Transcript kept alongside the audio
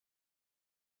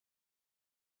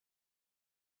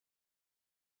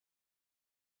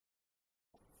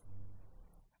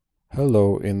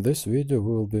Hello, in this video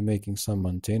we will be making some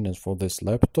maintenance for this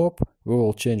laptop. We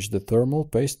will change the thermal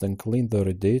paste and clean the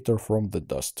radiator from the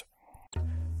dust.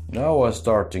 Now we're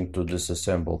starting to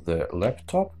disassemble the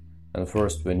laptop, and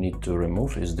first we need to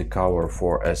remove is the cover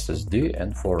for SSD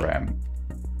and for RAM.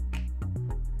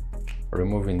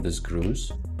 Removing the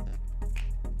screws.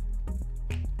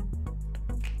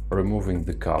 Removing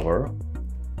the cover.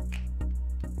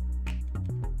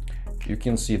 You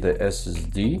can see the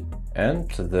SSD and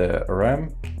the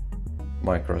RAM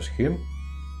micro scheme.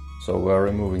 So we are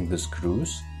removing the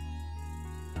screws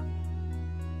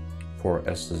for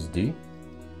SSD.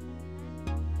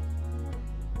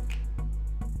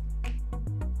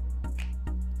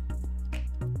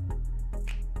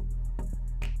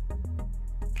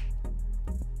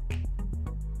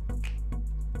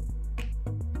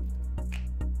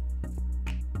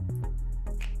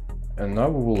 And now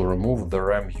we will remove the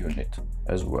RAM unit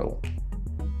as well.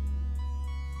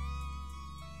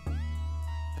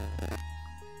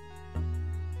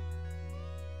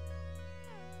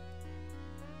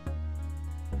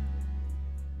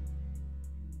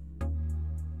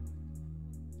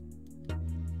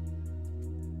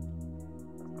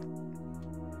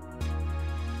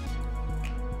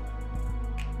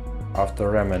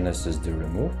 After RAM and SSD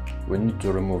removed, we need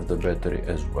to remove the battery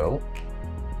as well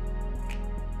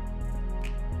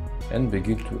and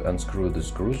begin to unscrew the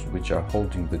screws which are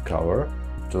holding the cover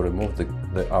to remove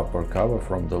the upper cover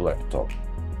from the laptop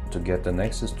to get an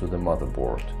access to the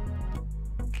motherboard.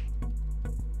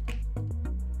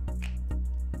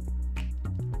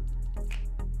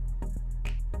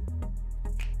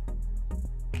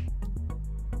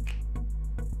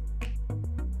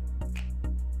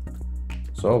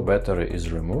 So battery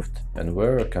is removed and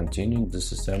we're continuing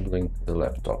disassembling the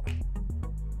laptop.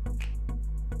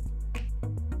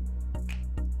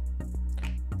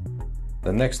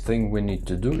 The next thing we need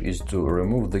to do is to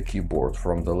remove the keyboard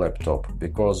from the laptop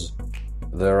because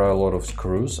there are a lot of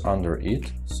screws under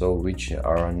it, so which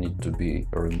need to be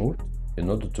removed in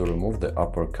order to remove the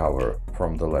upper cover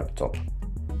from the laptop.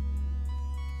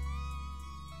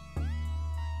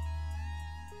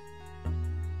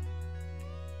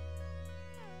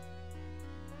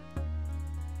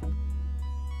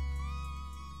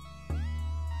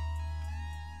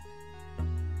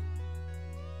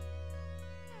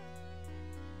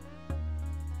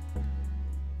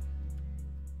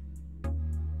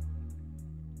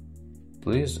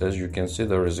 Please, as you can see,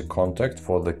 there is a contact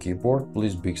for the keyboard.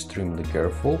 Please be extremely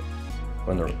careful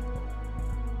when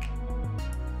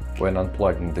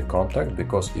unplugging the contact,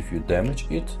 because if you damage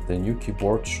it, the new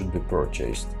keyboard should be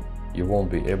purchased. You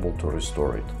won't be able to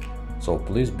restore it. So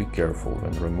please be careful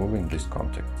when removing this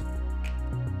contact.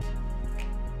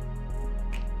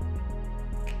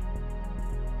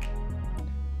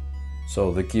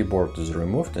 So the keyboard is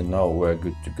removed and now we're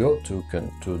good to go to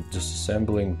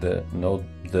disassembling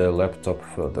the laptop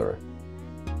further.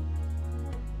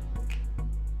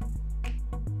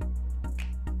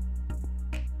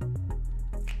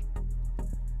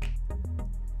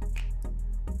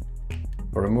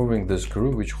 Removing the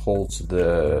screw which holds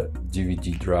the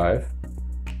DVD drive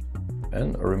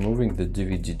and removing the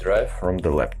DVD drive from the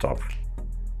laptop.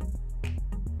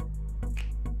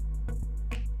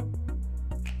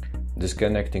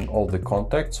 Disconnecting all the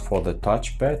contacts for the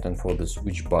touchpad and for the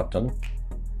switch button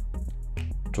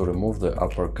to remove the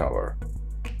upper cover.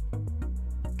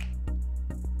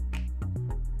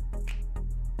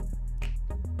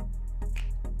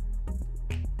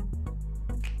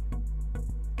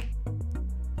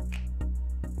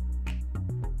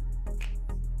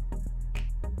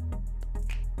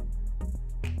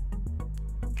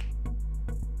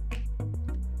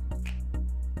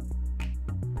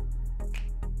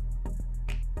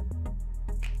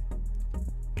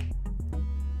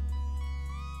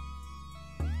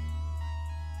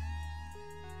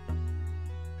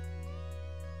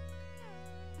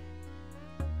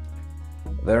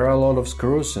 There are a lot of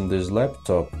screws in this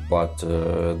laptop, but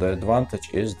the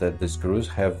advantage is that the screws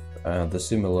have the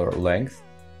similar length,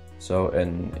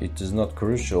 and it is not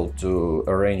crucial to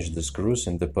arrange the screws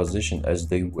in the position as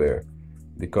they were,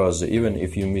 because even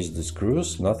if you miss the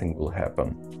screws, nothing will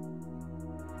happen.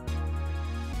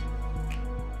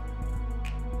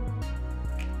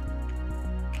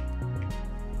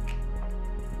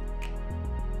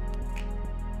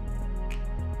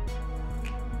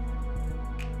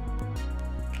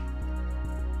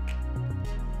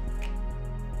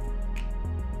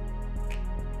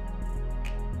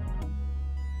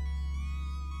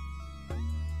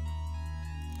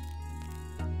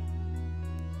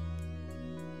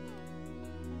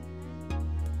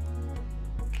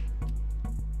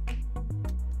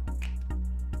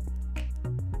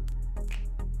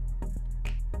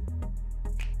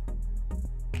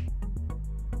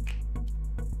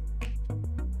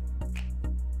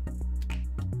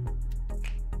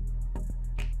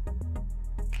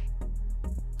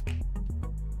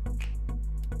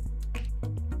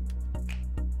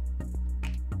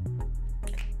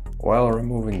 While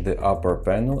removing the upper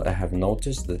panel, I have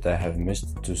noticed that I have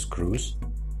missed two screws,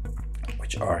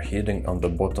 which are hidden on the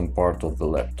bottom part of the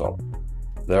laptop.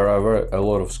 There are a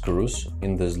lot of screws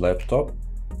in this laptop,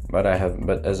 but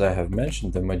as I have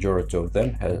mentioned, the majority of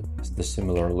them has the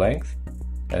similar length,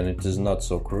 and it is not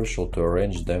so crucial to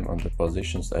arrange them on the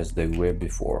positions as they were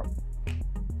before.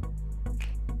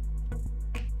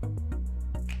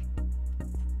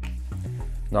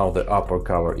 Now the upper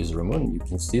cover is removed. You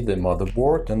can see the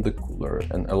motherboard and the cooler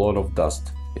and a lot of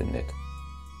dust in it.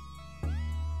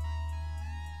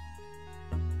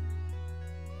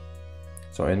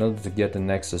 So in order to get an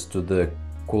access to the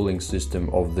cooling system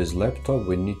of this laptop,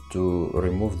 we need to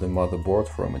remove the motherboard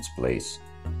from its place.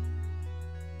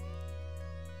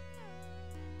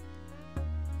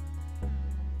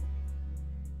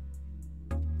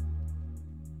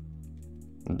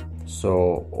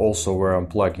 So also we're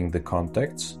unplugging the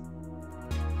contacts.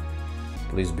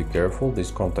 Please be careful, these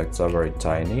contacts are very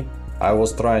tiny. I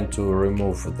was trying to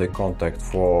remove the contact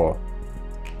for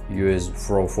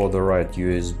the right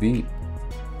USB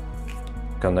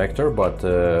connector, but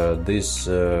this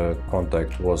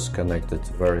contact was connected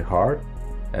very hard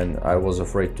and I was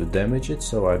afraid to damage it,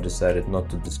 so I decided not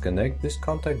to disconnect this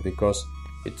contact because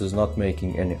it is not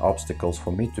making any obstacles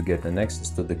for me to get an access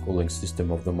to the cooling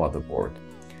system of the motherboard.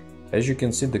 As you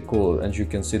can see the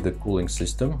cooling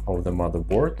system of the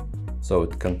motherboard, so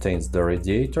it contains the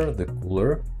radiator, the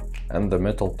cooler and the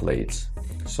metal plates.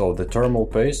 So the thermal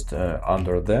paste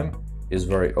under them is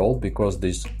very old because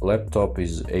this laptop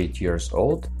is 8 years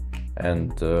old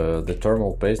and the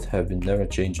thermal paste have been never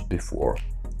changed before.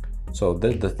 So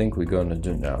that's the thing we're gonna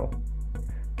do now.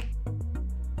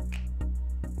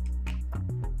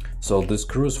 So the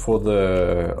screws for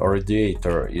the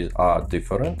radiator are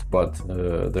different, but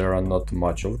there are not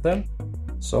much of them.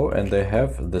 So, and they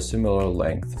have the similar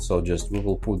length. So just we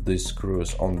will put these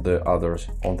screws on the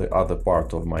other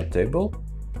part of my table,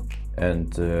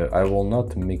 and I will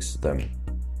not mix them.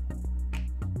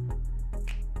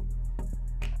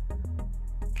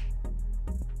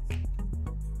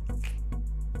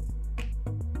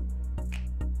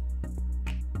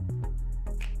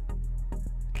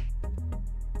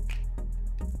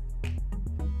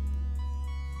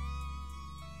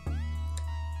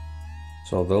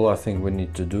 So the last thing we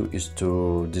need to do is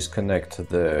to disconnect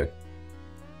the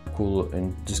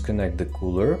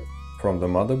cooler from the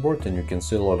motherboard, and you can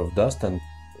see a lot of dust and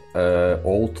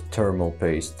old thermal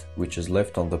paste which is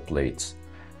left on the plates.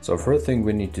 So first thing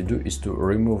we need to do is to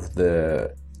remove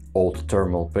the old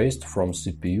thermal paste from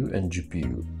CPU and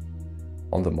GPU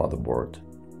on the motherboard.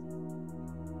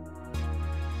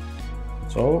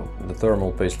 So the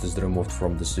thermal paste is removed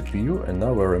from the CPU and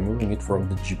now we're removing it from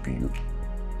the GPU.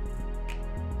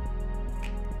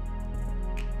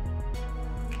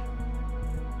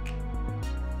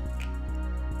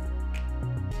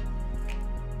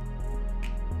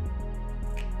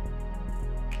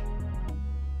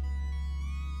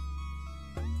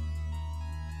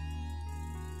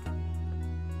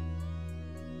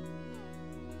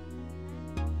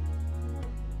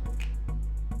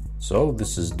 So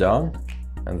this is done,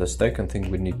 and the second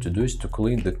thing we need to do is to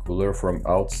clean the cooler from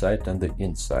outside and the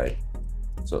inside.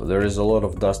 So there is a lot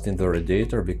of dust in the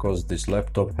radiator because this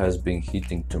laptop has been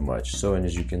heating too much. So, and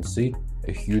as you can see,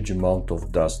 a huge amount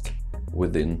of dust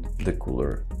within the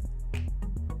cooler.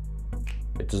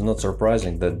 It is not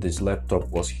surprising that this laptop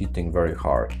was heating very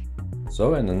hard.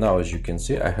 So, and now as you can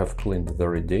see, I have cleaned the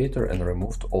radiator and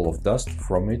removed all of dust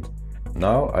from it.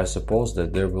 Now I suppose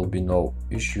that there will be no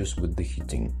issues with the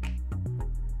heating.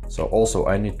 So also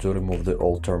I need to remove the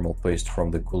old thermal paste from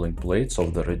the cooling plates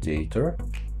of the radiator.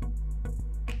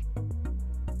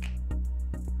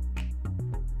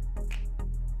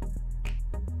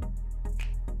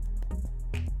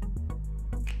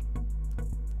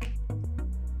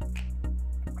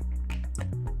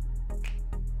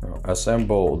 Now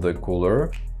assemble the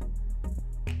cooler.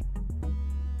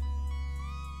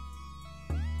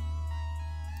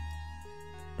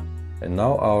 And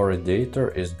now our radiator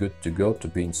is good to go to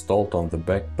be installed on the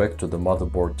back to the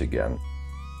motherboard again.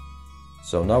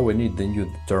 So now we need the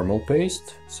new thermal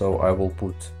paste. So I will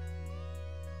put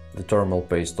the thermal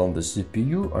paste on the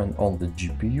CPU and on the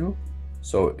GPU.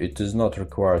 So it is not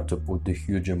required to put the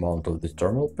huge amount of the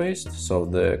thermal paste. So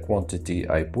the quantity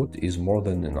I put is more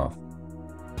than enough.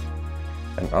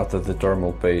 And after the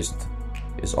thermal paste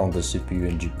is on the CPU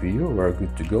and GPU, we're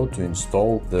good to go to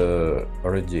install the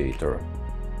radiator.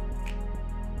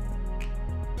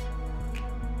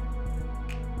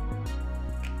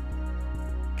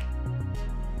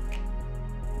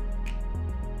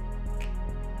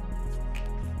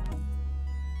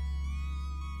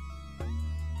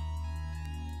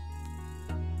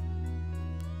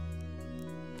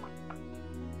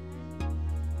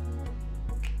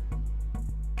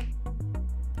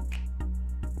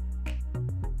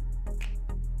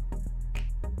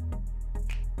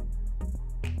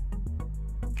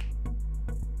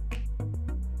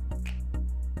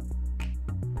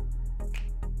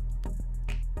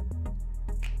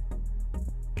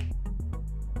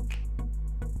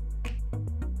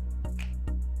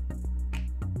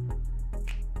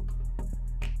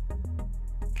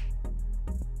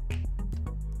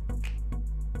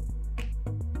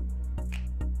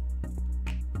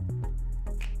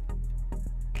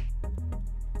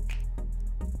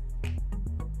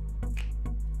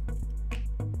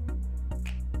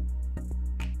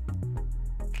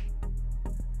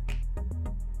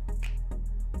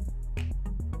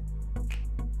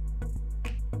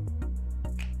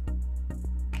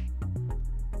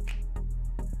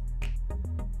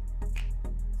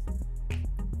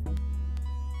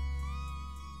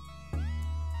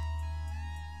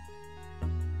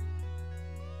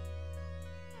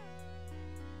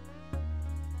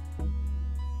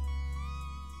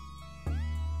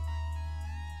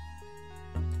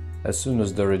 As soon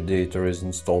as the radiator is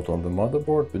installed on the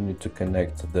motherboard, we need to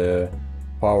connect the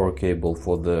power cable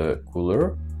for the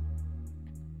cooler.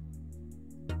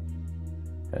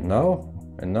 And now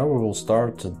we will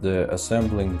start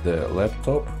assembling the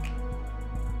laptop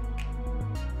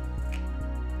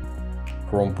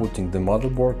from putting the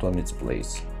motherboard on its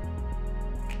place.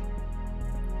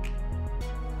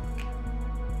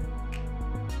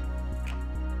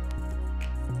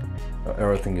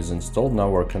 Everything is installed. Now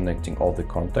we're connecting all the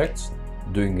contacts,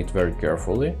 doing it very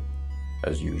carefully,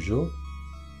 as usual.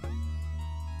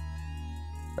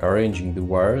 Arranging the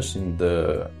wires in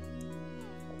the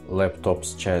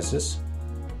laptop's chassis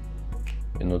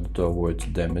in order to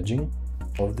avoid damaging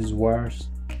of these wires.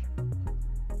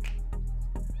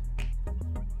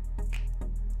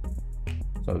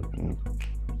 So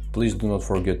please do not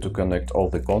forget to connect all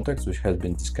the contacts which has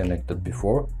been disconnected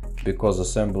before, because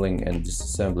assembling and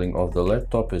disassembling of the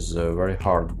laptop is very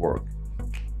hard work.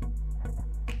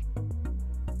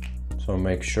 So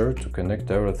make sure to connect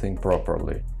everything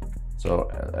properly. So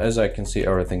as I can see,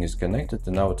 everything is connected,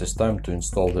 and now it is time to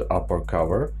install the upper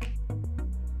cover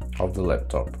of the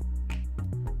laptop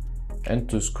and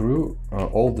to screw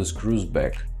all the screws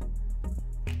back.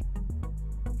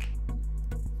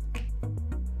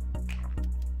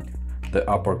 The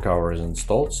upper cover is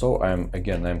installed, so I'm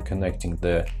connecting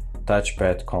the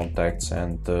touchpad contacts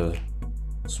and the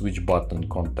switch button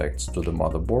contacts to the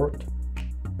motherboard.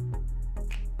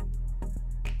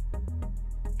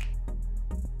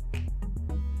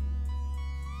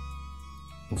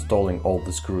 Installing all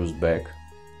the screws back.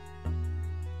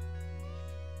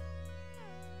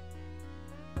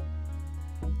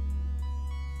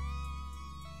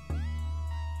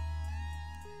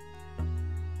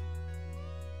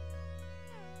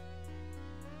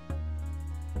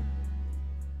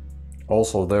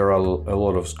 Also, there are a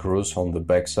lot of screws on the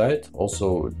back side.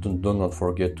 Also, do not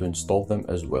forget to install them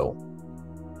as well.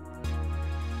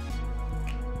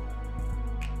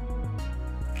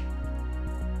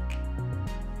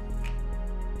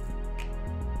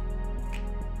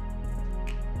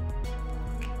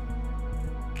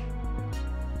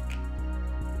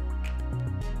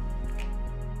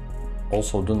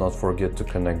 Also, do not forget to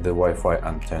connect the Wi-Fi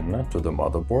antenna to the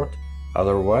motherboard.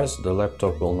 Otherwise, the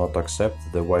laptop will not accept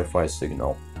the Wi-Fi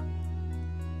signal.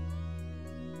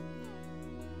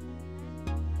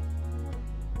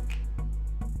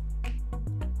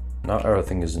 Now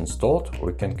everything is installed,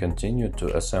 we can continue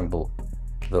to assemble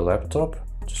the laptop,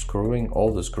 screwing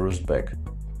all the screws back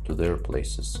to their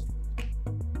places.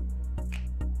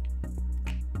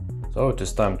 So it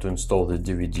is time to install the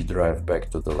DVD drive back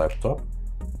to the laptop.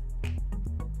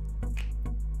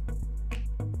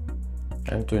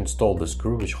 And to install the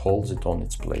screw which holds it on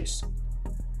its place.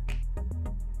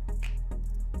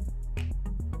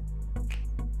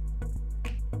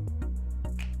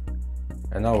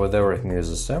 And now with everything is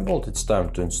assembled, it's time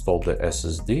to install the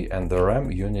SSD and the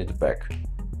RAM unit back.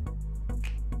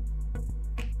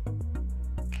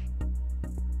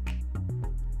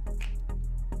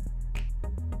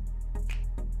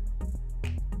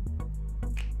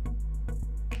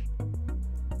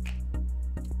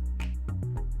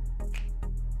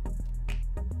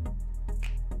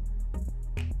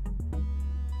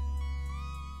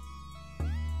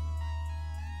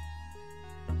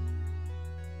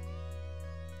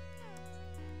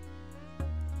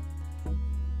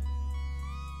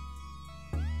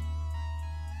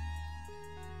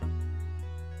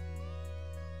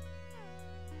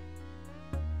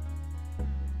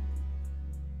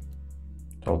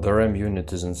 So the RAM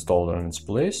unit is installed on its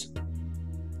place.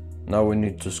 Now we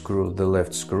need to screw the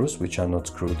left screws, which are not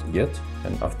screwed yet,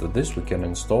 and after this we can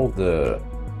install the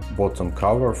bottom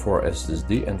cover for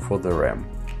SSD and for the RAM.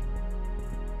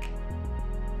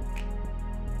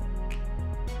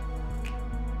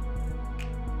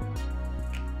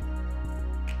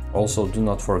 Also, do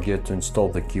not forget to install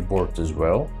the keyboard as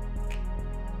well.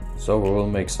 So we will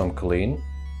make some clean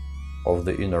of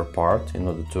the inner part in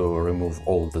order to remove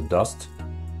all the dust.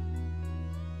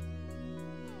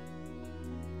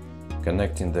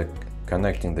 Connecting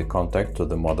the contact to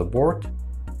the motherboard,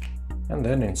 and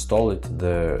then install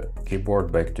the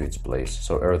keyboard back to its place.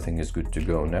 So everything is good to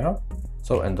go now.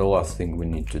 So, and the last thing we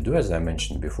need to do, as I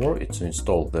mentioned before, is to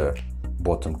install the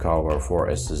bottom cover for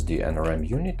SSD and RAM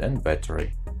unit and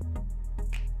battery.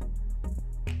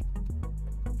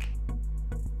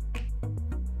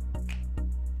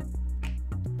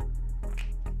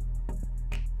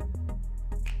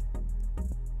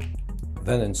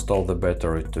 Then install the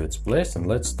battery to its place, and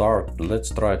let's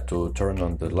try to turn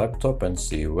on the laptop and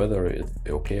see whether it's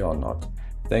okay or not.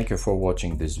 Thank you for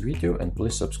watching this video, and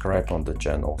please subscribe on the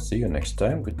channel. See you next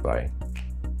time. Goodbye.